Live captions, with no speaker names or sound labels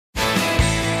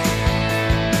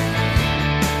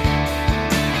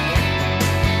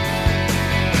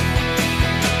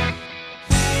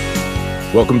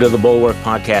Welcome to the Bulwark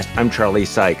Podcast. I'm Charlie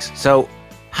Sykes. So,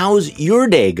 how's your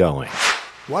day going?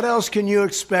 What else can you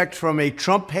expect from a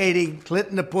Trump-hating,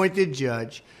 Clinton-appointed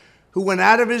judge who went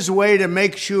out of his way to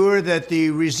make sure that the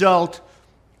result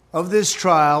of this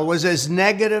trial was as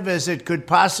negative as it could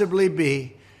possibly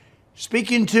be,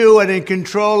 speaking to and in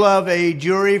control of a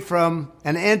jury from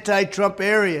an anti-Trump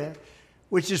area,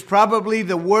 which is probably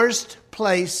the worst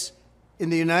place in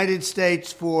the United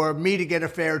States for me to get a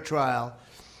fair trial?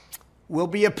 We'll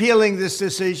be appealing this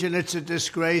decision. It's a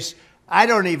disgrace. I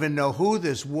don't even know who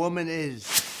this woman is.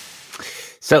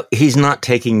 So he's not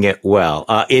taking it well.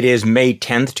 It is May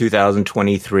 10th,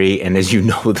 2023. And as you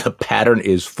know, the pattern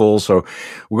is full. So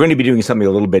we're going to be doing something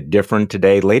a little bit different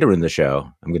today. Later in the show,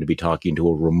 I'm going to be talking to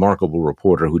a remarkable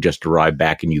reporter who just arrived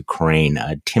back in Ukraine.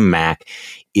 Tim Mack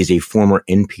is a former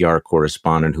NPR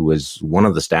correspondent who was one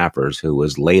of the staffers who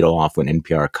was laid off when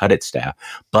NPR cut its staff.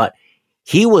 But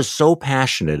he was so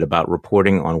passionate about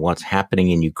reporting on what's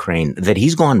happening in Ukraine that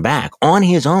he's gone back on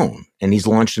his own and he's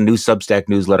launched a new Substack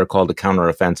newsletter called the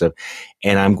Counteroffensive.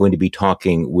 And I'm going to be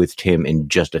talking with Tim in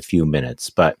just a few minutes.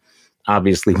 But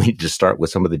obviously, we need to start with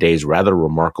some of the day's rather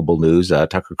remarkable news.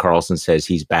 Tucker Carlson says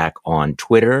he's back on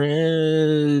Twitter.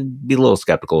 Be a little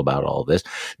skeptical about all this.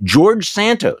 George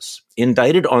Santos,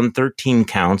 indicted on 13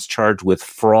 counts, charged with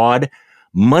fraud,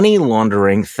 money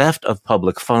laundering, theft of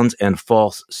public funds, and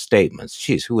false statements.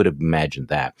 Jeez, who would have imagined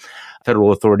that?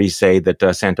 Federal authorities say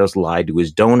that Santos lied to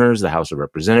his donors, the House of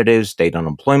Representatives, state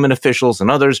unemployment officials, and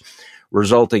others,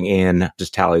 resulting in,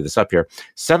 just tally this up here,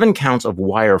 7 counts of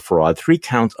wire fraud, 3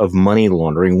 counts of money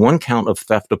laundering, 1 count of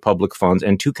theft of public funds,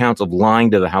 and 2 counts of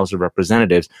lying to the House of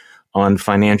Representatives on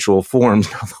financial forms.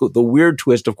 Now, the weird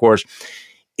twist, of course,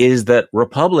 is that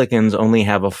Republicans only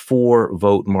have a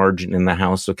 4-vote margin in the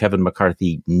House, so Kevin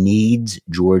McCarthy needs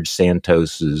George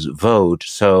Santos's vote.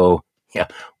 So, yeah,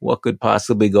 what could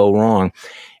possibly go wrong?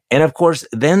 And of course,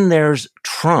 then there's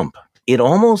Trump. It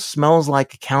almost smells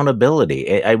like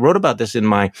accountability. I wrote about this in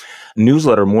my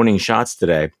newsletter, Morning Shots,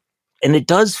 today, and it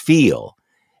does feel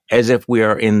as if we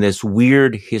are in this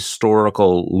weird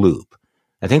historical loop.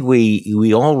 I think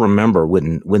we all remember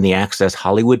when the Access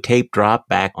Hollywood tape dropped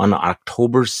back on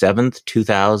October 7th,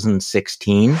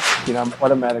 2016. You know, I'm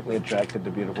automatically attracted to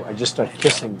beautiful. I just start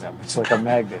kissing them. It's like a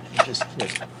magnet. You just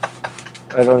kiss.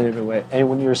 I don't even wait.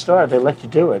 And when you're a star, they let you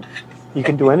do it. You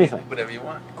can do anything. Whatever you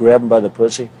want. Grab them by the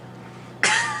pussy.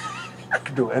 I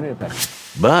can do anything.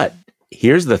 But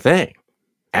here's the thing.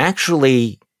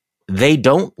 Actually, they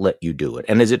don't let you do it.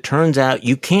 And as it turns out,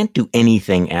 you can't do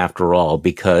anything after all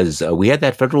because we had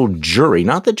that federal jury,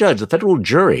 not the judge, the federal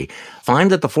jury,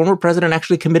 find that the former president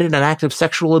actually committed an act of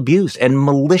sexual abuse and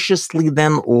maliciously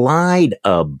then lied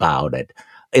about it.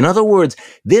 In other words,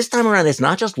 this time around, it's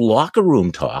not just locker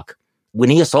room talk. When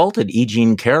he assaulted E.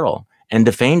 Jean Carroll and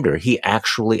defamed her, he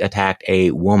actually attacked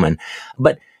a woman.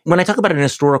 But when I talk about an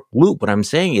historic loop, what I'm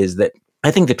saying is that I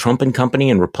think the Trump and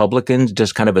company and Republicans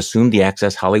just kind of assumed the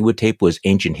Access Hollywood tape was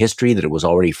ancient history, that it was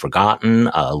already forgotten,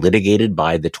 litigated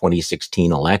by the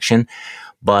 2016 election.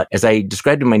 But as I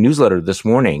described in my newsletter this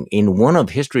morning, in one of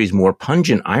history's more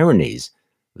pungent ironies,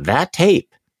 that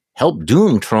tape helped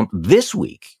doom Trump this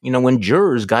week, when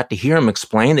jurors got to hear him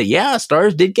explain that, yeah,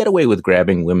 stars did get away with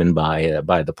grabbing women by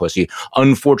the pussy,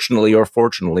 unfortunately or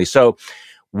fortunately. So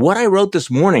what I wrote this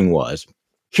morning was,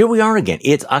 here we are again.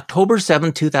 It's October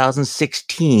 7th,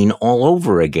 2016 all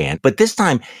over again. But this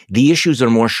time, the issues are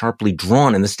more sharply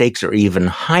drawn and the stakes are even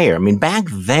higher. I mean, back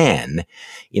then,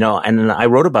 and I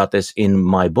wrote about this in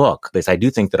my book, because I do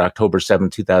think that October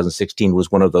 7th, 2016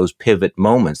 was one of those pivot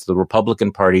moments. The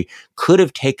Republican Party could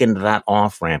have taken that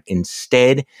off-ramp.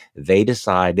 Instead, they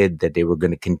decided that they were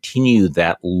going to continue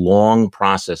that long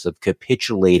process of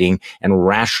capitulating and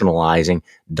rationalizing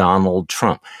Donald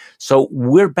Trump. So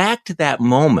we're back to that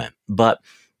moment, but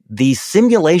the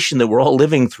simulation that we're all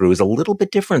living through is a little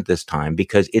bit different this time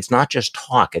because it's not just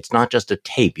talk. It's not just a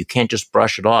tape. You can't just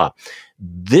brush it off.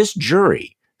 This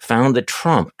jury found that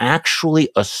Trump actually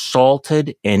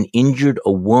assaulted and injured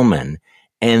a woman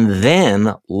and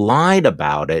then lied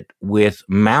about it with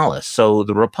malice. So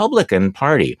the Republican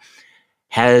Party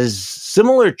has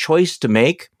similar choice to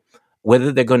make,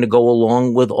 whether they're going to go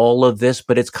along with all of this,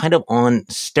 but it's kind of on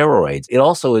steroids. It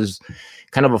also is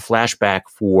kind of a flashback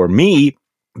for me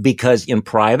because in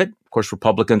private, of course,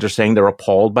 Republicans are saying they're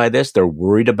appalled by this. They're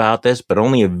worried about this, but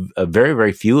only a very,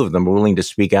 very few of them are willing to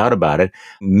speak out about it.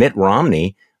 Mitt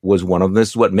Romney was one of them. This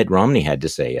is what Mitt Romney had to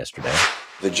say yesterday.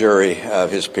 The jury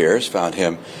of his peers found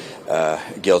him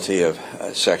guilty of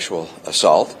sexual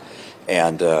assault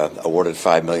and awarded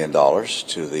 $5 million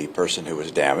to the person who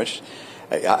was damaged.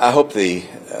 I hope the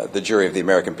jury of the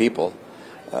American people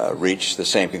reach the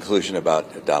same conclusion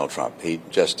about Donald Trump. He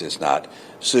just is not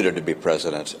suited to be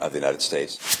president of the United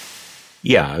States.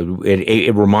 Yeah,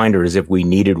 a reminder as if we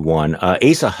needed one.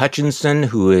 Asa Hutchinson,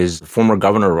 who is former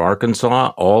governor of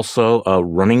Arkansas, also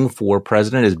running for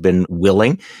president, has been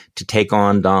willing to take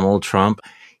on Donald Trump.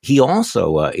 He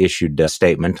also issued a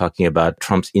statement talking about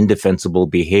Trump's indefensible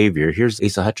behavior. Here's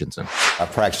Asa Hutchinson.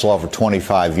 I've practiced law for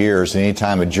 25 years, and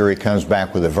anytime a jury comes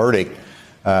back with a verdict,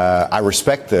 I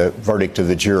respect the verdict of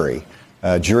the jury.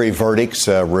 Jury verdicts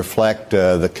reflect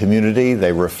the community.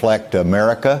 They reflect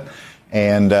America.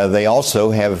 And they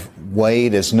also have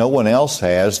weighed, as no one else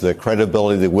has, the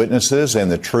credibility of the witnesses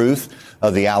and the truth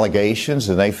of the allegations.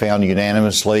 And they found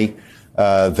unanimously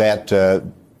that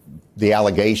the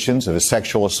allegations of a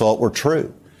sexual assault were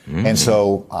true. Mm-hmm. And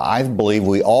so I believe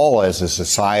we all, as a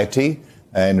society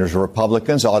and as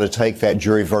Republicans, ought to take that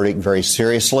jury verdict very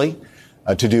seriously.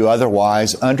 To do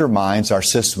otherwise undermines our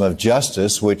system of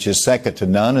justice, which is second to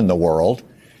none in the world.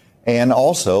 And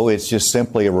also, it's just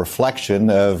simply a reflection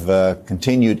of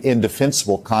continued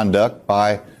indefensible conduct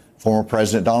by former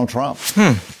President Donald Trump.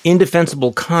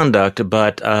 Indefensible conduct,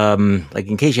 but like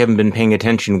in case you haven't been paying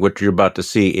attention, what you're about to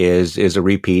see is a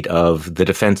repeat of the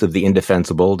defense of the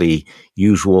indefensible, the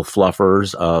usual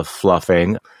fluffers of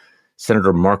fluffing.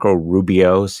 Senator Marco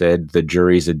Rubio said the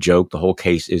jury's a joke. The whole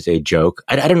case is a joke.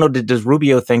 I don't know. Does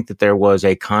Rubio think that there was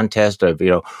a contest of,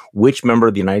 which member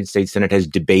of the United States Senate has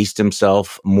debased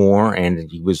himself more? And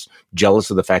he was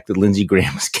jealous of the fact that Lindsey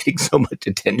Graham was getting so much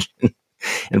attention.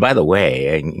 And by the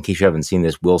way, in case you haven't seen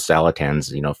this, Will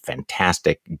Salatin's,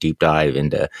 fantastic deep dive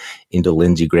into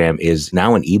Lindsey Graham is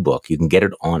now an ebook. You can get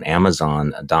it on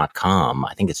Amazon.com.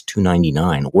 I think it's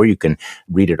 $2.99, or you can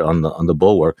read it on the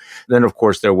Bulwark. Then, of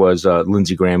course, there was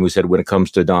Lindsey Graham, who said when it comes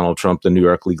to Donald Trump, the New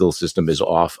York legal system is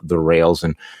off the rails.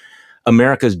 And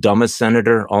America's dumbest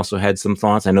senator also had some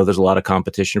thoughts. I know there's a lot of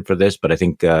competition for this, but I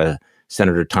think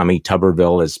Senator Tommy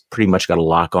Tuberville has pretty much got a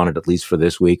lock on it, at least for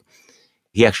this week.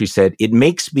 He actually said, it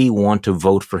makes me want to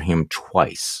vote for him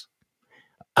twice.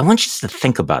 I want you to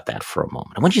think about that for a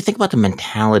moment. I want you to think about the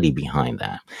mentality behind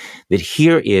that. That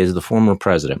here is the former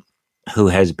president who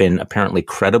has been apparently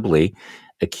credibly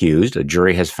accused. A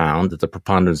jury has found that the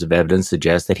preponderance of evidence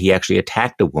suggests that he actually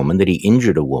attacked a woman, that he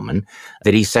injured a woman,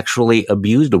 that he sexually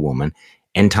abused a woman.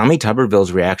 And Tommy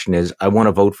Tuberville's reaction is, I want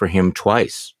to vote for him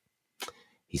twice.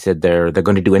 He said they're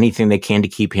going to do anything they can to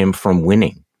keep him from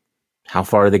winning. How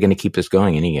far are they going to keep this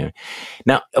going?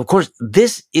 Now, of course,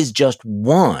 this is just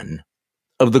one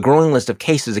of the growing list of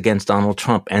cases against Donald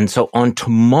Trump. And so on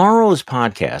tomorrow's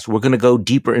podcast, we're going to go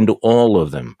deeper into all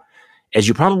of them. As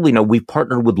you probably know, we've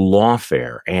partnered with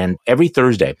Lawfare. And every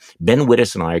Thursday, Ben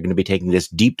Wittes and I are going to be taking this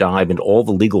deep dive into all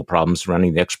the legal problems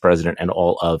surrounding the ex-president and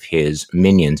all of his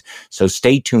minions. So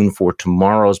stay tuned for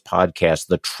tomorrow's podcast,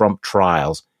 The Trump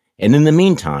Trials. And in the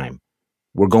meantime,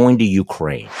 we're going to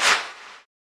Ukraine.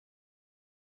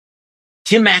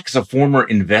 Tim Mak is a former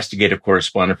investigative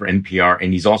correspondent for NPR,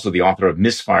 and he's also the author of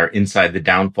Misfire: Inside the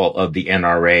Downfall of the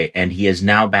NRA. And he is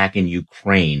now back in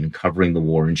Ukraine covering the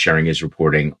war and sharing his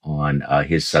reporting on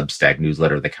his Substack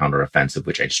newsletter, The Counteroffensive,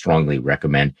 which I strongly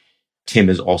recommend. Tim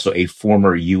is also a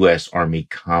former U.S. Army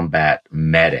combat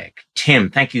medic. Tim,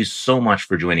 thank you so much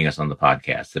for joining us on the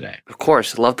podcast today. Of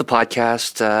course. Love the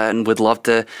podcast and would love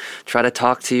to try to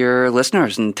talk to your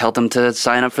listeners and tell them to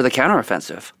sign up for the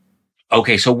Counteroffensive.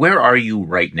 Okay, so where are you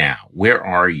right now? Where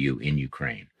are you in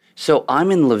Ukraine? So I'm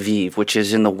in Lviv, which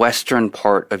is in the western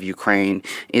part of Ukraine.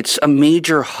 It's a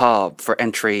major hub for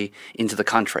entry into the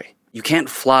country. You can't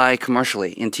fly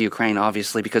commercially into Ukraine,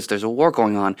 obviously, because there's a war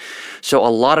going on. So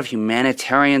a lot of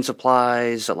humanitarian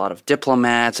supplies, a lot of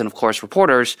diplomats, and of course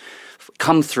reporters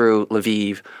come through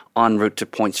Lviv en route to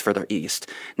points further east.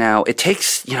 Now, it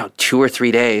takes, 2 or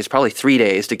 3 days, probably 3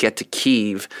 days to get to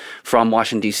Kyiv from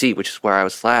Washington, D.C., which is where I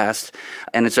was last.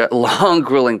 And it's a long,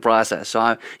 grueling process.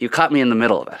 So you caught me in the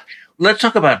middle of it. Let's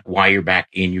talk about why you're back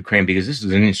in Ukraine, because this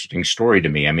is an interesting story to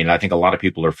me. I mean, I think a lot of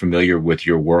people are familiar with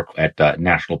your work at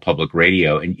National Public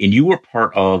Radio, and you were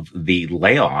part of the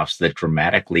layoffs that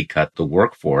dramatically cut the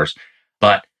workforce.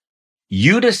 But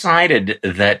you decided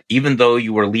that even though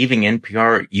you were leaving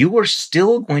NPR, you were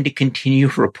still going to continue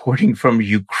reporting from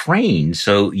Ukraine.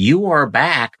 So you are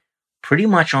back pretty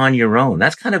much on your own.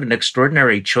 That's kind of an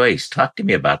extraordinary choice. Talk to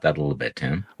me about that a little bit,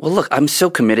 Tim. Well, look, I'm so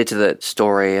committed to the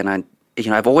story, and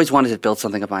I've always wanted to build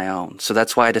something of my own. So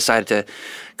that's why I decided to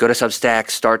go to Substack,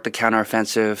 start the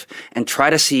Counteroffensive, and try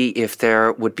to see if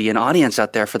there would be an audience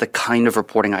out there for the kind of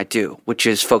reporting I do, which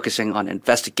is focusing on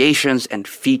investigations and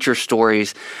feature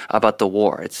stories about the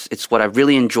war. It's what I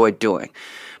really enjoyed doing.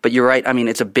 But you're right. I mean,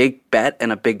 it's a big bet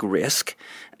and a big risk.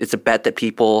 It's a bet that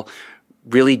people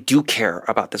really do care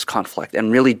about this conflict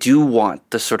and really do want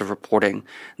the sort of reporting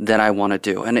that I want to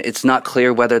do. And it's not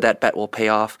clear whether that bet will pay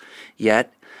off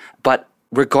yet. But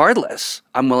regardless,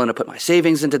 I'm willing to put my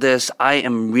savings into this. I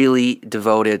am really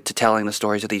devoted to telling the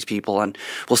stories of these people, and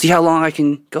we'll see how long I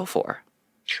can go for.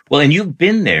 Well, and you've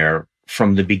been there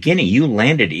from the beginning. You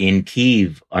landed in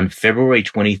Kyiv on February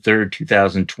 23rd,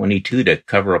 2022 to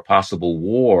cover a possible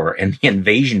war, and the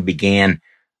invasion began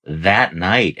that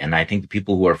night. And I think the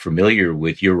people who are familiar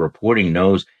with your reporting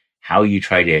knows how you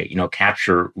try to,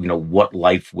 capture, what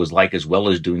life was like, as well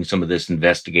as doing some of this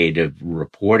investigative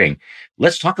reporting.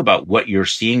 Let's talk about what you're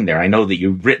seeing there. I know that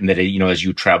you've written that, as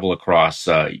you travel across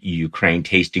Ukraine,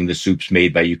 tasting the soups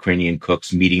made by Ukrainian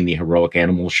cooks, meeting the heroic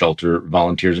animal shelter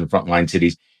volunteers in frontline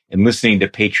cities, and listening to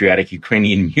patriotic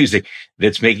Ukrainian music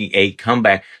that's making a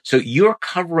comeback. So you're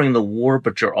covering the war,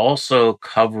 but you're also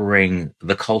covering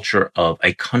the culture of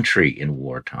a country in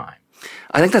wartime.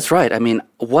 I think that's right. I mean,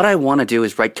 what I want to do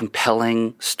is write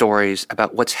compelling stories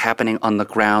about what's happening on the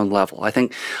ground level. I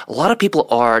think a lot of people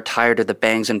are tired of the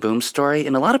bangs and booms story,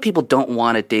 and a lot of people don't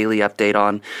want a daily update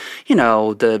on,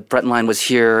 the front line was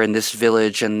here in this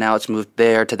village and now it's moved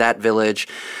there to that village.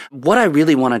 What I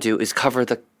really want to do is cover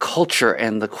the culture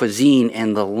and the cuisine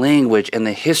and the language and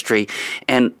the history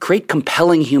and create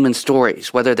compelling human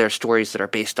stories, whether they're stories that are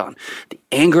based on the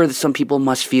anger that some people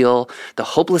must feel, the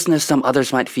hopelessness some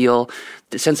others might feel,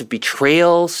 the sense of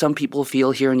betrayal some people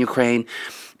feel here in Ukraine,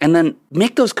 and then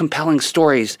make those compelling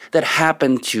stories that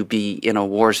happen to be in a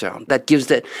war zone. That gives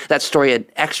that story an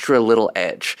extra little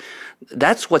edge.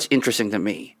 That's what's interesting to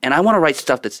me. And I want to write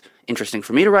stuff that's interesting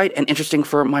for me to write and interesting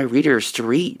for my readers to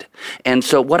read. And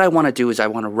so what I want to do is I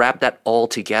want to wrap that all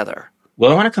together.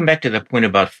 Well, I want to come back to the point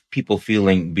about people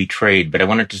feeling betrayed, but I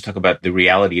want to just talk about the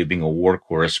reality of being a war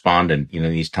correspondent, in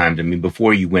these times. I mean,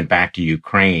 before you went back to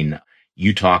Ukraine,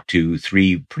 you talked to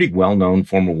three pretty well-known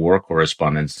former war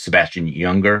correspondents, Sebastian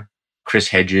Junger, Chris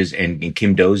Hedges, and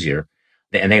Kim Dozier.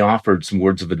 And they offered some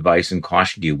words of advice and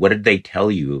caution to you. What did they tell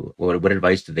you? What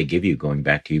advice did they give you going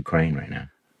back to Ukraine right now?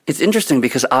 It's interesting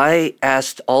because I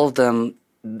asked all of them,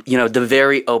 the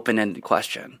very open-ended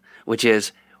question, which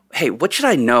is, hey, what should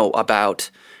I know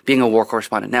about being a war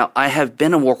correspondent? Now, I have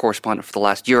been a war correspondent for the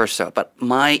last year or so, but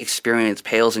my experience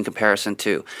pales in comparison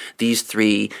to these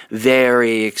three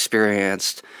very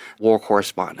experienced war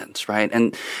correspondents, right?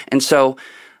 And so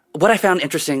what I found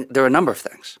interesting, there are a number of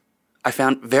things. I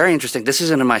found very interesting. This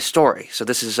isn't in my story, so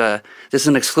this is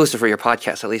an exclusive for your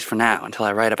podcast, at least for now, until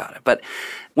I write about it. But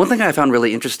one thing I found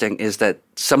really interesting is that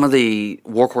some of the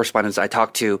war correspondents I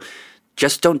talked to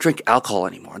just don't drink alcohol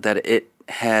anymore, that it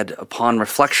had, upon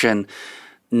reflection,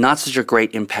 not such a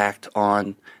great impact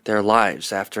on their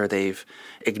lives after they've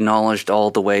acknowledged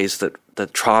all the ways that the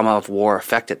trauma of war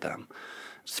affected them.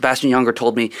 Sebastian Junger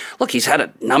told me, look, he's had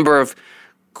a number of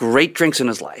great drinks in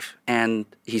his life, and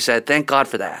he said, thank God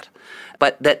for that.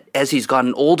 But that as he's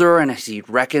gotten older and as he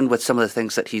reckoned with some of the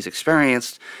things that he's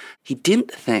experienced, he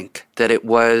didn't think that it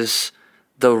was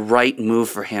the right move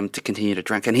for him to continue to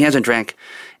drink. And he hasn't drank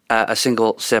a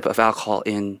single sip of alcohol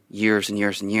in years and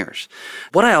years and years.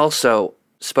 What I also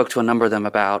spoke to a number of them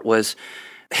about was,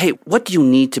 hey, what do you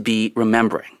need to be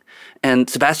remembering? And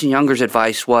Sebastian Junger's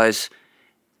advice was,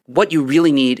 what you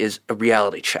really need is a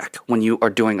reality check when you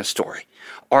are doing a story.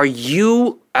 Are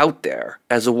you out there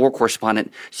as a war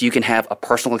correspondent so you can have a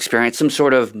personal experience, some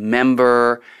sort of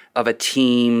member of a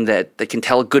team that can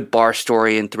tell a good bar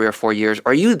story in 3 or 4 years?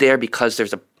 Are you there because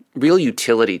there's a real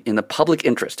utility in the public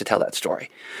interest to tell that story?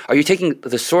 Are you taking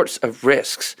the sorts of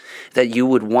risks that you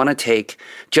would want to take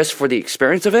just for the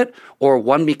experience of it, or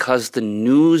one because the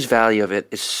news value of it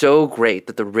is so great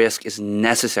that the risk is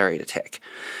necessary to take?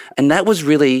 And that was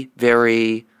really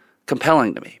very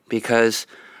compelling to me, because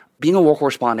being a war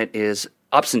correspondent is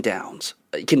ups and downs.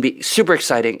 It can be super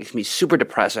exciting. It can be super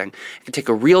depressing. It can take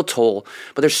a real toll,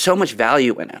 but there's so much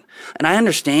value in it. And I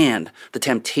understand the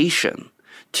temptation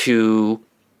to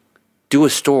do a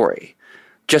story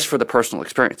just for the personal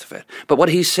experience of it. But what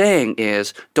he's saying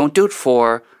is, don't do it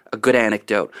for a good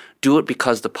anecdote. Do it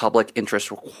because the public interest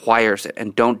requires it,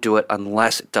 and don't do it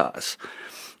unless it does.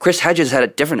 Chris Hedges had a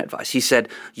different advice. He said,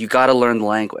 you got to learn the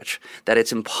language, that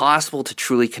it's impossible to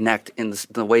truly connect in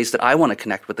the ways that I want to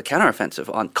connect with the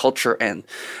counteroffensive on culture and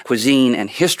cuisine and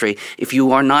history if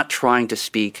you are not trying to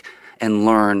speak and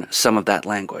learn some of that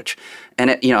language.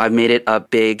 And I've made it a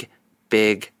big,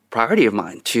 big priority of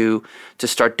mine to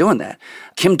start doing that.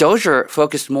 Kim Dozier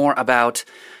focused more about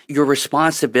your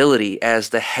responsibility as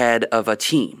the head of a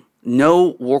team.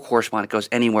 No war correspondent goes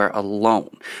anywhere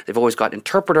alone. They've always got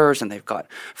interpreters, and they've got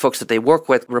folks that they work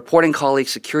with, reporting colleagues,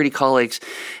 security colleagues.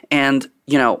 And,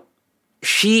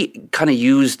 she kind of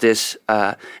used this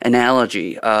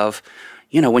analogy of,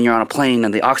 when you're on a plane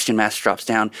and the oxygen mask drops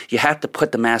down, you have to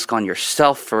put the mask on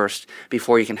yourself first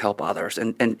before you can help others.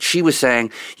 And she was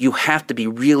saying you have to be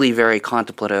really very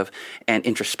contemplative and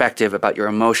introspective about your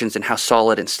emotions and how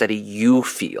solid and steady you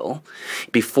feel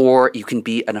before you can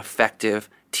be an effective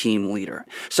team leader.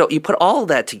 So you put all of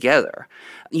that together,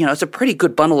 it's a pretty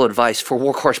good bundle of advice for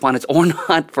war correspondents or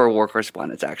not for war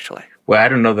correspondents, actually. Well, I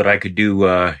don't know that I could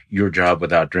do your job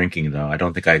without drinking, though. I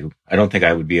don't think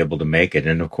I would be able to make it.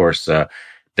 And of course,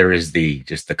 there is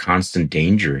the constant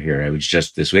danger here. It was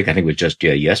just this week. I think it was just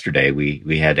yesterday.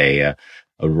 We had a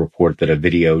report that a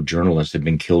video journalist had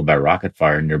been killed by rocket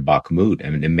fire near Bakhmut. I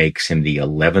mean, it makes him the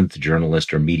 11th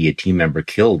journalist or media team member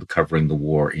killed covering the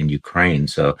war in Ukraine.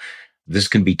 So this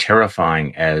can be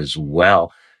terrifying as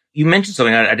well. You mentioned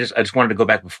something. I just wanted to go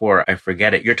back before I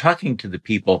forget it. You're talking to the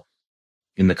people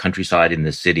in the countryside, in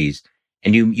the cities,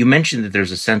 and you mentioned that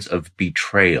there's a sense of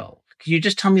betrayal. Can you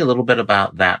just tell me a little bit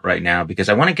about that right now? Because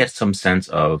I want to get some sense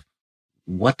of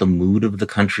what the mood of the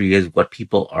country is, what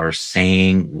people are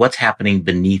saying, what's happening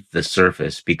beneath the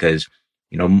surface. Because,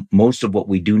 most of what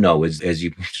we do know is, as you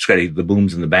described, the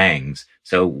booms and the bangs.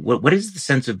 So what is the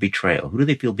sense of betrayal? Who do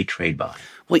they feel betrayed by?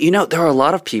 Well, there are a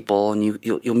lot of people, and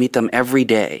you'll meet them every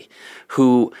day,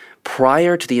 who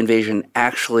prior to the invasion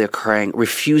actually occurring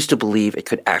refused to believe it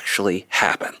could actually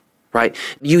happen, right?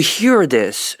 You hear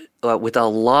this with a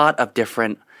lot of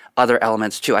different other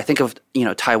elements too. I think of,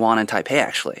 Taiwan and Taipei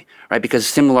actually, right? Because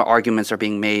similar arguments are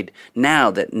being made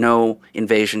now that no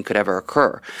invasion could ever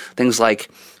occur. Things like,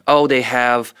 they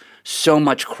have so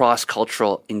much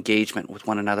cross-cultural engagement with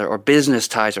one another, or business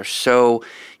ties are so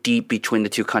deep between the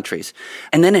two countries.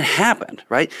 And then it happened,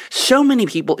 right? So many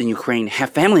people in Ukraine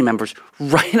have family members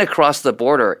right across the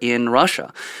border in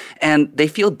Russia. And they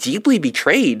feel deeply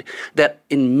betrayed that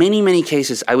in many, many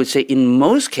cases, I would say in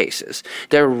most cases,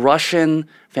 their Russian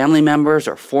family members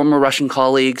or former Russian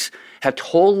colleagues have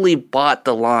totally bought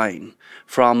the line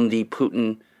from the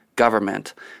Putin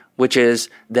government, which is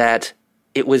that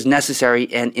it was necessary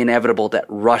and inevitable that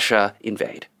Russia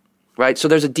invade, right? So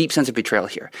there's a deep sense of betrayal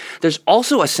here. There's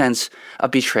also a sense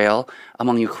of betrayal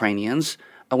among Ukrainians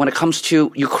when it comes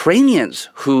to Ukrainians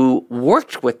who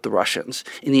worked with the Russians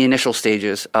in the initial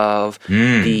stages of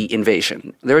the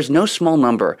invasion. There is no small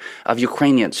number of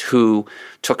Ukrainians who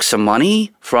took some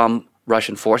money from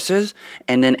Russian forces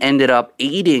and then ended up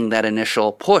aiding that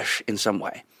initial push in some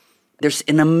way. There's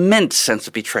an immense sense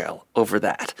of betrayal over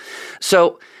that.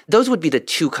 So those would be the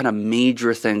two kind of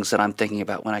major things that I'm thinking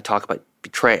about when I talk about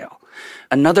betrayal.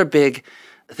 Another big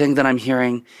thing that I'm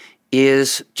hearing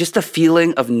is just a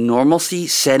feeling of normalcy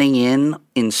setting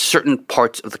in certain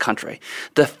parts of the country.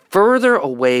 The further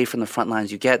away from the front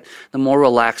lines you get, the more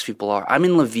relaxed people are. I'm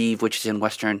in Lviv, which is in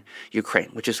western Ukraine,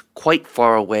 which is quite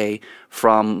far away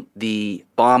from the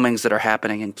bombings that are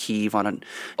happening in Kyiv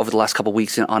over the last couple of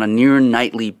weeks on a near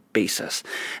nightly basis.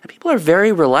 And people are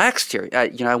very relaxed here.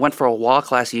 I went for a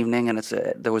walk last evening, and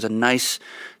there was a nice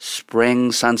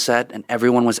spring sunset, and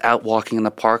everyone was out walking in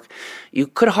the park. You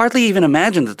could hardly even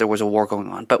imagine that there was a war going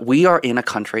on, but we are in a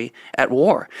country at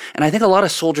war. And I think a lot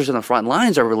of soldiers in the front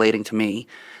lines are relating to me.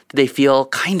 They feel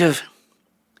kind of,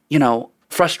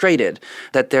 frustrated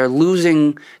that they're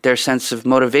losing their sense of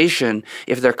motivation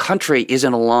if their country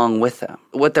isn't along with them.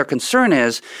 What their concern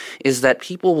is that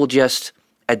people will just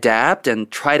adapt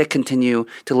and try to continue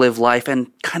to live life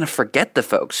and kind of forget the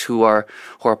folks who are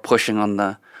pushing on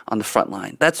the front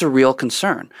line. That's a real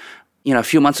concern. A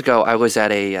few months ago, I was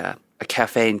at a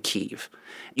cafe in Kyiv.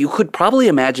 You could probably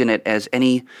imagine it as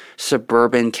any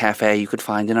suburban cafe you could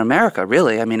find in America,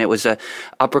 really. I mean, it was a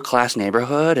upper-class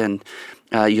neighborhood, and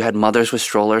you had mothers with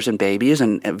strollers and babies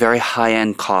and very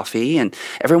high-end coffee, and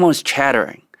everyone was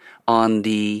chattering on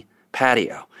the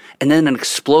patio. And then an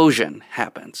explosion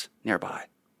happens nearby,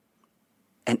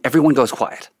 and everyone goes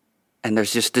quiet. And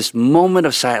there's just this moment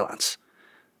of silence.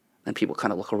 Then people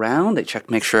kind of look around, they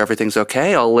check, make sure everything's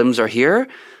okay, all limbs are here,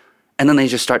 and then they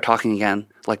just start talking again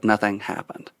like nothing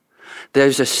happened.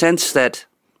 There's a sense that,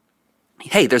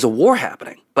 hey, there's a war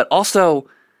happening, but also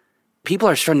people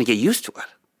are starting to get used to it.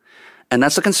 And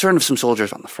that's the concern of some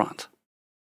soldiers on the front.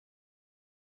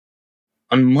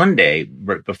 On Monday,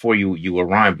 right before you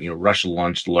arrived, Russia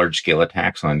launched large-scale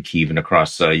attacks on Kyiv and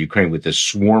across Ukraine with this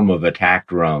swarm of attack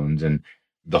drones, and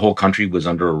the whole country was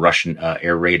under a Russian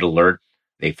air raid alert.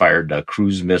 They fired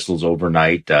cruise missiles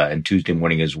overnight and Tuesday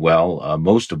morning as well,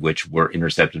 most of which were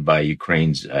intercepted by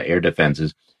Ukraine's air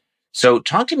defenses. So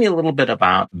talk to me a little bit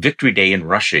about Victory Day in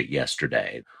Russia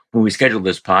yesterday. When we scheduled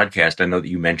this podcast, I know that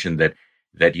you mentioned that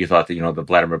that you thought that, that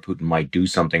Vladimir Putin might do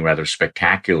something rather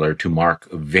spectacular to mark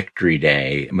Victory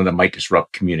Day, that might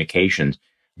disrupt communications.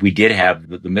 We did have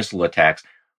the missile attacks,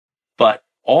 but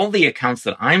all the accounts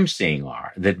that I'm seeing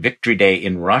are that Victory Day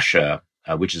in Russia,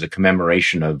 which is a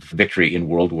commemoration of victory in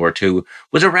World War II,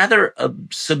 was a rather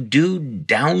subdued,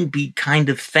 downbeat kind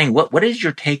of thing. What is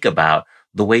your take about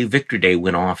the way Victory Day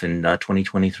went off in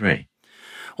 2023?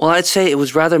 Well, I'd say it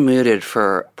was rather muted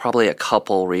for probably a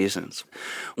couple reasons.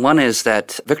 One is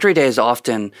that Victory Day is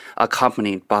often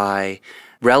accompanied by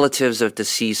relatives of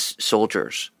deceased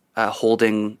soldiers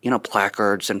holding,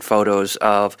 placards and photos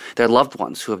of their loved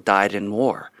ones who have died in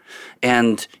war.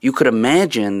 And you could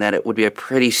imagine that it would be a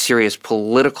pretty serious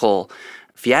political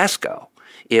fiasco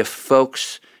if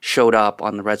folks showed up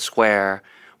on the Red Square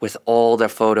with all their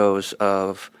photos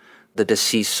of the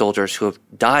deceased soldiers who have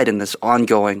died in this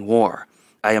ongoing war.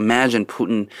 I imagine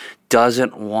Putin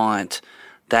doesn't want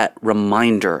that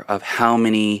reminder of how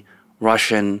many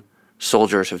Russian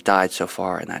soldiers have died so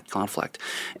far in that conflict.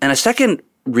 And a second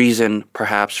reason,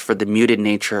 perhaps, for the muted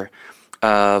nature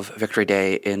of Victory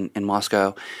Day in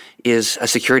Moscow is a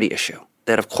security issue.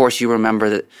 That, of course, you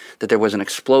remember that there was an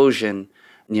explosion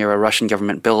near a Russian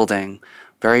government building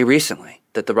very recently,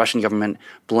 that the Russian government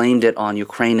blamed it on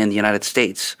Ukraine and the United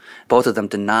States. Both of them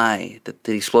deny that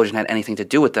the explosion had anything to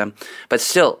do with them. But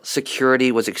still,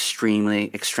 security was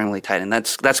extremely, extremely tight. And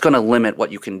that's going to limit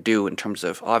what you can do in terms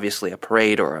of, obviously, a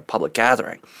parade or a public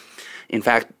gathering. In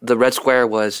fact, the Red Square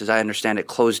was, as I understand it,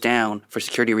 closed down for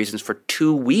security reasons for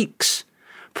 2 weeks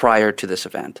prior to this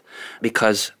event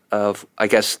because of, I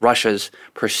guess, Russia's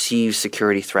perceived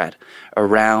security threat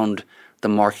around the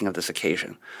marking of this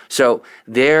occasion. So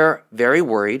they're very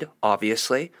worried,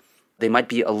 obviously. They might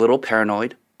be a little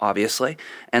paranoid, obviously.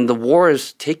 And the war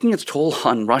is taking its toll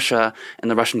on Russia and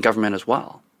the Russian government as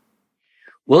well.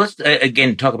 Well, let's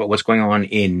again talk about what's going on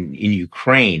in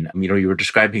Ukraine. You were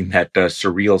describing that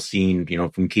surreal scene,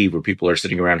 from Kyiv where people are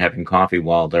sitting around having coffee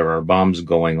while there are bombs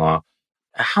going off.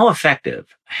 How effective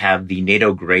have the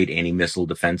NATO-grade anti-missile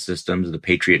defense systems, the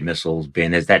Patriot missiles,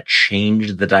 been? Has that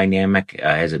changed the dynamic?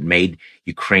 Has it made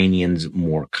Ukrainians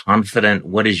more confident?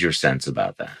 What is your sense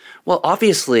about that? Well,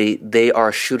 obviously, they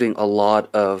are shooting a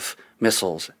lot of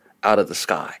missiles out of the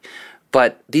sky.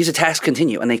 But these attacks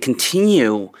continue, and they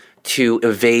continue to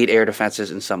evade air defenses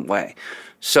in some way.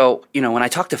 So, when I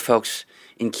talk to folks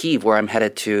in Kyiv, where I'm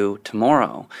headed to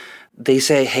tomorrow, they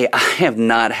say, hey, I have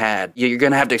not had, you're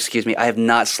going to have to excuse me, I have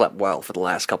not slept well for the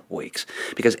last couple of weeks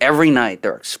because every night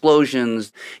there are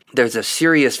explosions. There's a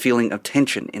serious feeling of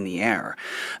tension in the air.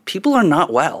 People are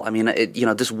not well.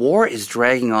 This war is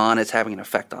dragging on. It's having an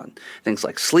effect on things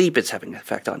like sleep. It's having an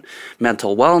effect on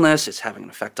mental wellness. It's having an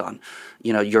effect on,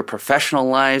 your professional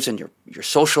lives and your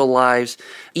social lives.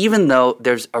 Even though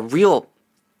there's a real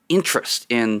interest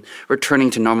in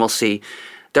returning to normalcy,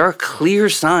 there are clear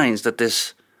signs that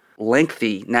this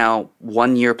lengthy, now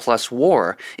 1 year plus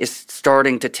war is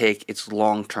starting to take its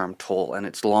long-term toll and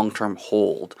its long-term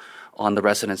hold on the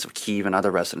residents of Kyiv and other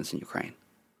residents in Ukraine.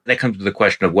 That comes to the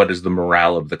question of what is the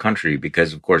morale of the country,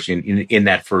 because, of course, in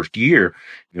that first year,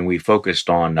 we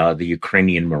focused on the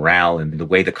Ukrainian morale and the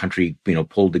way the country,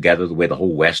 pulled together, the way the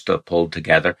whole West pulled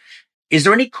together. Is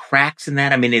there any cracks in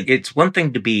that? It's one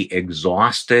thing to be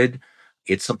exhausted.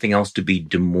 It's something else to be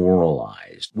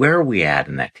demoralized. Where are we at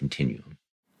in that continuum?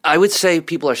 I would say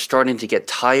people are starting to get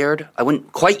tired. I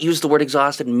wouldn't quite use the word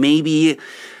exhausted, maybe,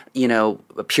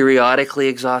 periodically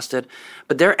exhausted,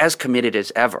 but they're as committed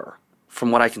as ever, from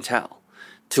what I can tell,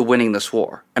 to winning this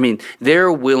war.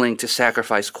 They're willing to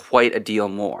sacrifice quite a deal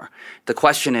more. The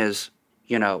question is,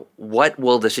 what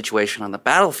will the situation on the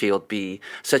battlefield be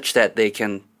such that they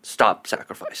can stop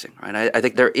sacrificing, right? I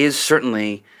think there is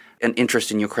certainly an interest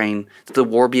in Ukraine that the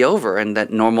war be over and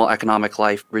that normal economic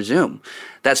life resume.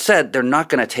 That said, they're not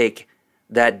going to take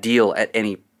that deal at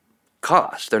any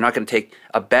cost. They're not going to take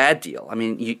a bad deal.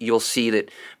 You'll see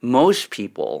that most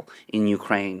people in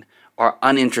Ukraine are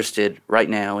uninterested right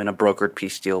now in a brokered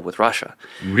peace deal with Russia.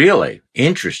 Really?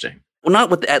 Interesting. Well,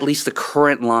 not with at least the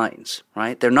current lines,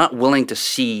 right? They're not willing to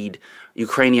cede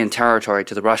Ukrainian territory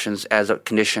to the Russians as a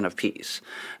condition of peace.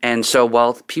 And so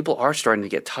while people are starting to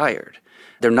get tired,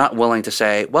 they're not willing to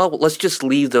say, well, let's just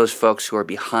leave those folks who are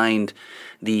behind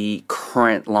the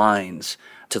current lines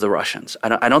to the Russians.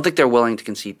 I don't think they're willing to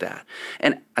concede that.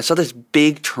 And I saw this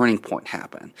big turning point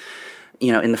happen.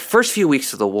 In the first few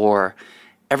weeks of the war,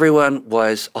 everyone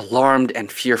was alarmed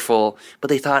and fearful, but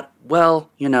they thought,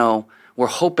 well, we're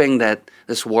hoping that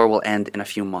this war will end in a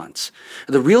few months.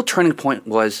 The real turning point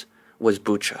was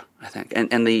Bucha, I think,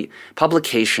 and the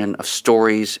publication of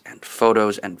stories and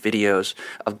photos and videos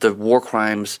of the war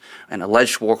crimes and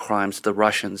alleged war crimes the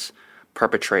Russians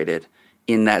perpetrated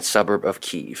in that suburb of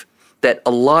Kyiv, that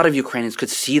a lot of Ukrainians could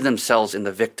see themselves in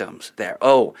the victims there.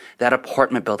 Oh, that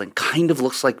apartment building kind of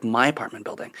looks like my apartment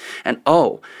building. And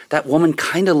oh, that woman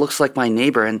kind of looks like my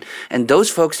neighbor. And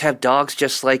those folks have dogs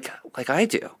just like I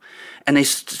do. And they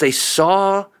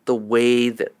saw the way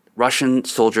that Russian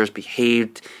soldiers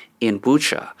behaved in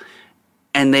Bucha.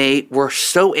 And they were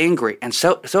so angry and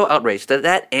so outraged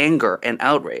that anger and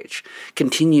outrage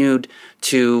continued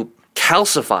to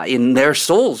calcify in their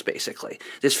souls, basically.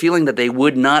 This feeling that they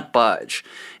would not budge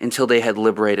until they had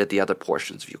liberated the other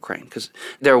portions of Ukraine, because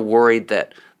they're worried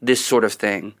that this sort of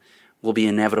thing will be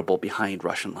inevitable behind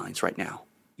Russian lines right now.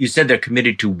 You said they're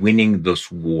committed to winning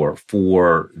this war.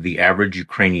 For the average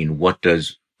Ukrainian, what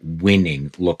does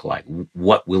winning look like?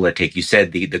 What will it take? You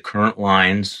said the current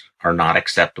lines are not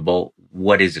acceptable.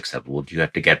 What is acceptable? Do you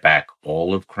have to get back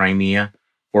all of Crimea?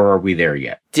 Or are we there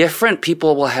yet? Different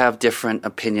people will have different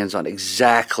opinions on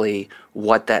exactly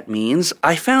what that means.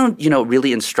 I found,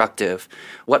 really instructive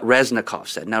what Reznikov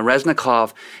said. Now,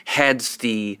 Reznikov heads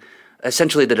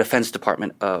essentially the Defense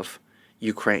Department of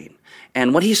Ukraine.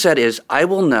 And what he said is, I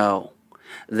will know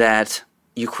that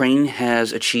Ukraine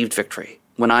has achieved victory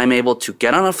when I'm able to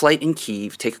get on a flight in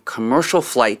Kyiv, take a commercial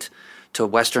flight to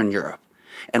Western Europe.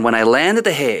 And when I land at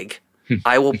The Hague,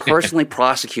 I will personally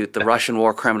prosecute the Russian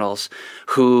war criminals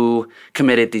who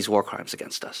committed these war crimes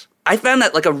against us. I found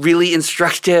that like a really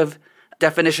instructive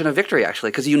definition of victory,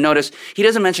 actually, because you notice he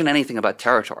doesn't mention anything about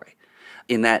territory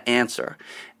in that answer.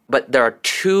 But there are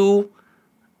two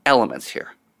elements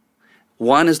here.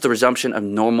 One is the resumption of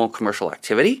normal commercial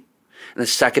activity, and the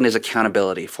second is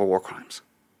accountability for war crimes.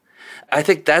 I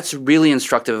think that's really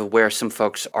instructive of where some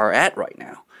folks are at right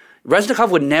now. Reznikov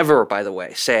would never, by the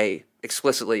way, say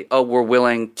explicitly, oh, we're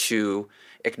willing to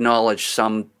acknowledge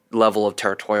some level of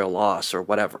territorial loss or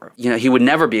whatever. He would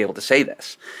never be able to say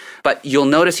this. But you'll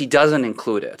notice he doesn't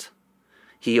include it.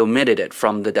 He omitted it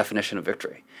from the definition of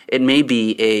victory. It may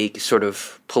be a sort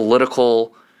of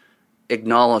political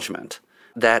acknowledgement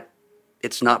that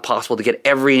it's not possible to get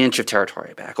every inch of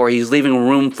territory back, or he's leaving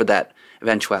room for that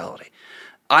eventuality.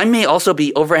 I may also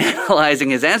be overanalyzing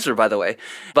his answer, by the way,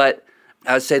 but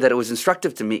I would say that it was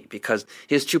instructive to me because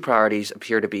his two priorities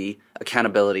appear to be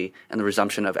accountability and the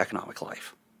resumption of economic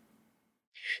life.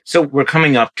 So we're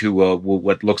coming up to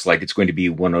what looks like it's going to be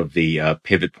one of the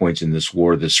pivot points in this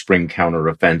war, the spring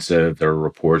counteroffensive. There are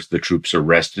reports the troops are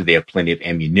rested. They have plenty of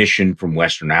ammunition from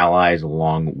Western allies,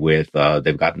 along with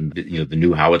they've gotten the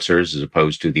new howitzers as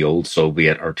opposed to the old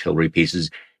Soviet artillery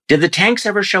pieces. Did the tanks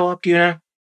ever show up? Do you know?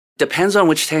 Depends on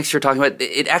which tanks you're talking about.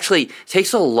 It actually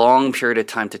takes a long period of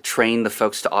time to train the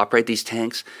folks to operate these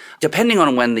tanks. Depending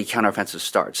on when the counteroffensive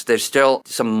starts, there's still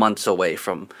some months away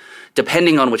from,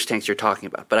 depending on which tanks you're talking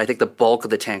about. But I think the bulk of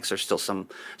the tanks are still some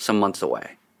months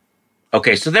away.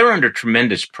 Okay, so they're under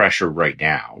tremendous pressure right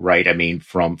now, right? I mean,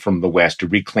 from the West to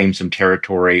reclaim some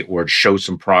territory or to show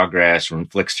some progress or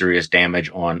inflict serious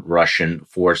damage on Russian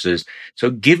forces.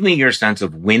 So give me your sense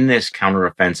of when this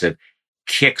counteroffensive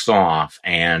kicks off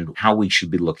and how we should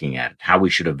be looking at it, how we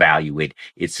should evaluate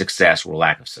its success or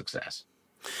lack of success.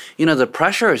 The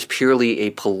pressure is purely a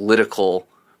political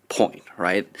point,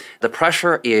 right? The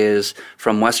pressure is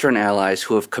from Western allies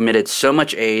who have committed so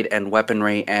much aid and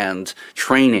weaponry and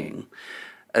training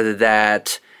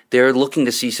that they're looking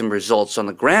to see some results on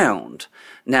the ground.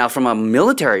 Now, from a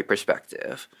military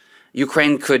perspective,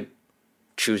 Ukraine could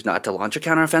choose not to launch a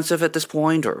counteroffensive at this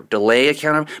point or delay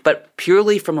a but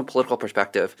purely from a political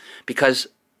perspective, because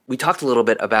we talked a little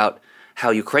bit about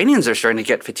how Ukrainians are starting to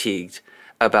get fatigued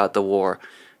about the war.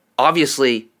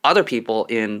 Obviously, other people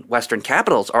in Western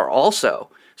capitals are also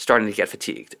starting to get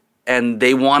fatigued, and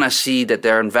they want to see that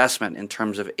their investment in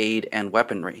terms of aid and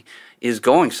weaponry is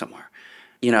going somewhere.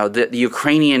 The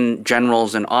Ukrainian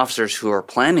generals and officers who are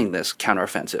planning this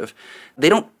counteroffensive, they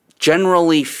don't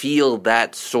generally feel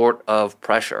that sort of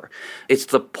pressure. It's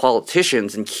the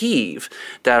politicians in Kyiv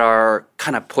that are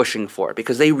kind of pushing for it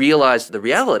because they realize the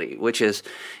reality, which is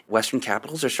Western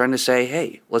capitals are starting to say,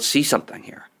 hey, let's see something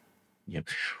here. Yeah.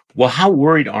 Well, how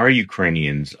worried are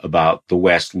Ukrainians about the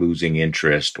West losing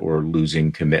interest or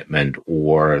losing commitment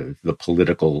or the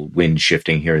political wind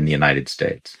shifting here in the United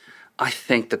States? I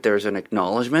think that there's an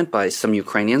acknowledgement by some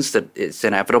Ukrainians that it's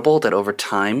inevitable that over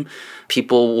time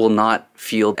people will not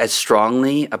feel as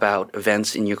strongly about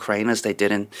events in Ukraine as they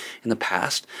did in the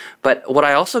past. But what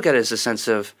I also get is a sense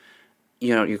of,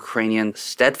 Ukrainian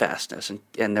steadfastness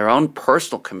and their own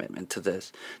personal commitment to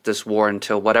this war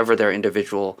until whatever their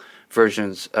individual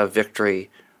versions of victory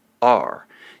are.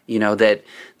 That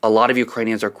a lot of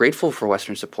Ukrainians are grateful for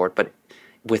Western support, but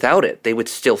without it, they would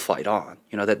still fight on,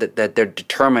 that they're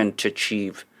determined to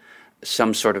achieve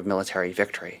some sort of military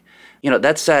victory.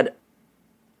 That said,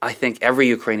 I think every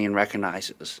Ukrainian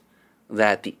recognizes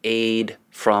that the aid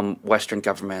from Western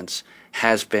governments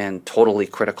has been totally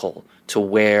critical to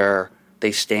where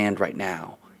they stand right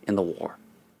now in the war.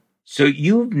 So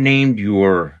you've named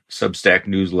your Substack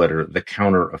newsletter the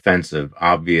Counteroffensive,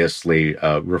 obviously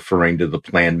referring to the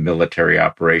planned military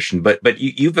operation. But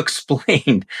you've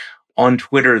explained on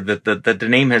Twitter that the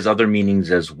name has other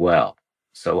meanings as well.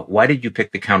 So why did you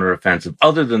pick the counteroffensive,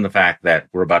 other than the fact that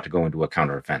we're about to go into a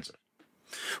counteroffensive?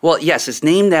 Well, yes, it's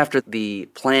named after the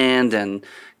planned and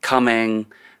coming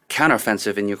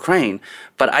counteroffensive in Ukraine,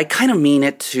 but I kind of mean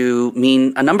it to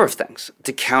mean a number of things,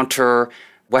 to counter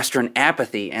Western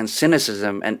apathy and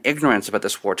cynicism and ignorance about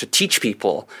this war, to teach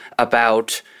people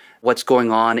about what's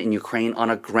going on in Ukraine on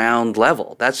a ground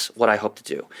level. That's what I hope to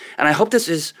do. And I hope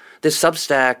this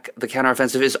Substack, the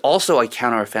counteroffensive, is also a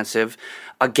counteroffensive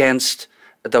against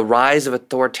the rise of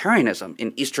authoritarianism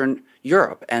in Eastern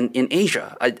Europe and in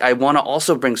Asia. I want to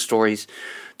also bring stories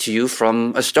to you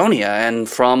from Estonia and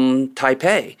from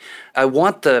Taipei. I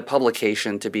want the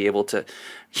publication to be able to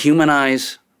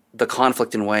humanize the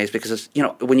conflict in ways because,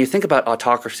 when you think about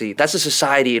autocracy, that's a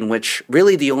society in which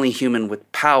really the only human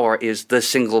with power is the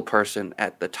single person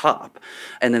at the top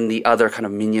and then the other kind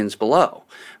of minions below.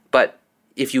 But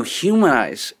if you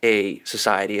humanize a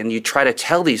society and you try to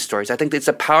tell these stories, I think it's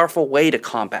a powerful way to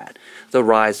combat the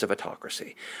rise of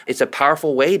autocracy. It's a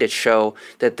powerful way to show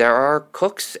that there are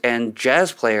cooks and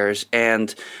jazz players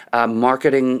and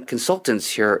marketing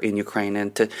consultants here in Ukraine,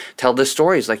 and to tell the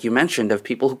stories, like you mentioned, of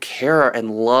people who care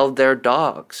and love their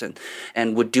dogs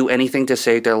and would do anything to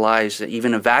save their lives,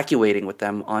 even evacuating with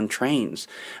them on trains.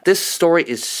 This story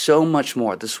is so much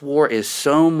more. This war is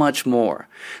so much more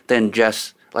than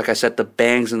just, like I said, the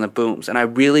bangs and the booms. And I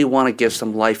really want to give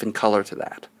some life and color to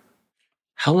that.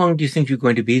 How long do you think you're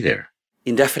going to be there?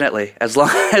 Indefinitely, as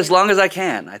long as I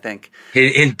can, I think.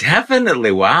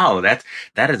 Indefinitely. Wow. That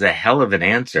is a hell of an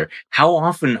answer. How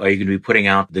often are you going to be putting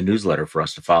out the newsletter for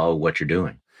us to follow what you're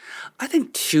doing? I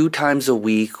think 2 times a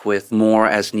week, with more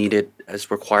as needed,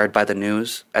 as required by the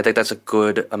news. I think that's a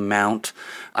good amount.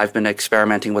 I've been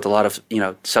experimenting with a lot of,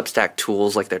 Substack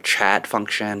tools like their chat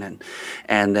function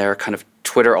and their kind of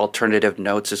Twitter alternative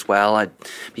notes as well. I'd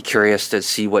be curious to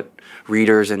see what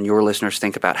readers and your listeners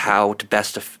think about how to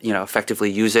best, effectively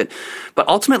use it. But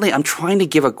ultimately, I'm trying to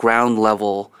give a ground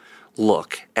level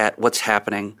look at what's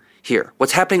happening here,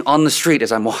 what's happening on the street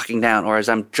as I'm walking down or as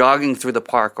I'm jogging through the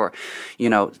park, or,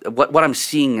 what I'm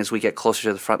seeing as we get closer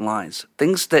to the front lines.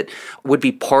 Things that would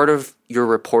be part of your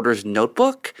reporter's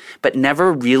notebook, but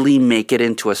never really make it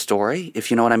into a story,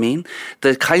 if you know what I mean.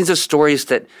 The kinds of stories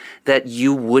that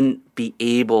you wouldn't be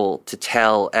able to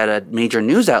tell at a major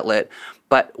news outlet,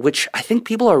 but which I think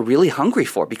people are really hungry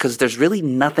for because there's really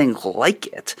nothing like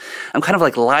it. I'm kind of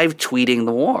like live tweeting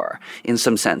the war in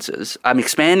some senses. I'm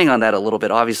expanding on that a little bit,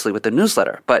 obviously, with the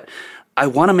newsletter, but I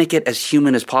want to make it as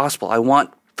human as possible. I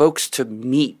want folks to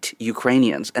meet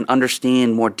Ukrainians and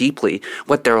understand more deeply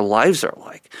what their lives are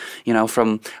like,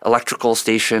 from electrical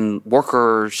station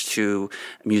workers to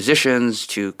musicians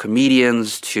to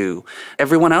comedians to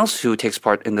everyone else who takes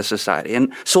part in the society,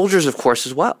 and soldiers, of course,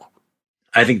 as well.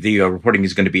 I think the reporting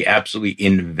is going to be absolutely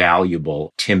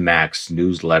invaluable. Tim Mack's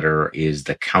newsletter is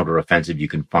The Counteroffensive. You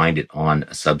can find it on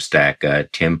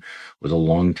Substack. Tim was a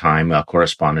longtime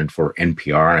correspondent for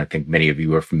NPR, and I think many of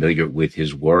you are familiar with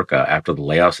his work. After the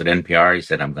layoffs at NPR, he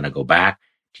said, I'm going to go back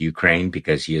to Ukraine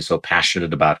because he is so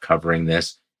passionate about covering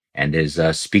this, and is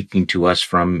speaking to us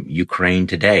from Ukraine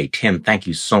today. Tim, thank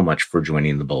you so much for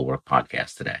joining the Bulwark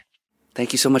podcast today.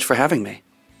 Thank you so much for having me.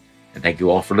 And thank you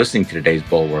all for listening to today's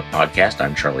Bulwark podcast.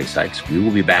 I'm Charlie Sykes. We will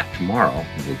be back tomorrow,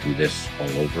 and we'll do this all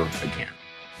over again.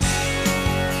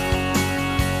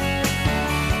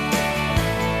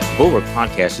 The Bulwark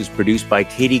podcast is produced by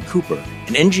Katie Cooper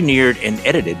and engineered and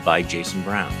edited by Jason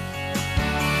Brown.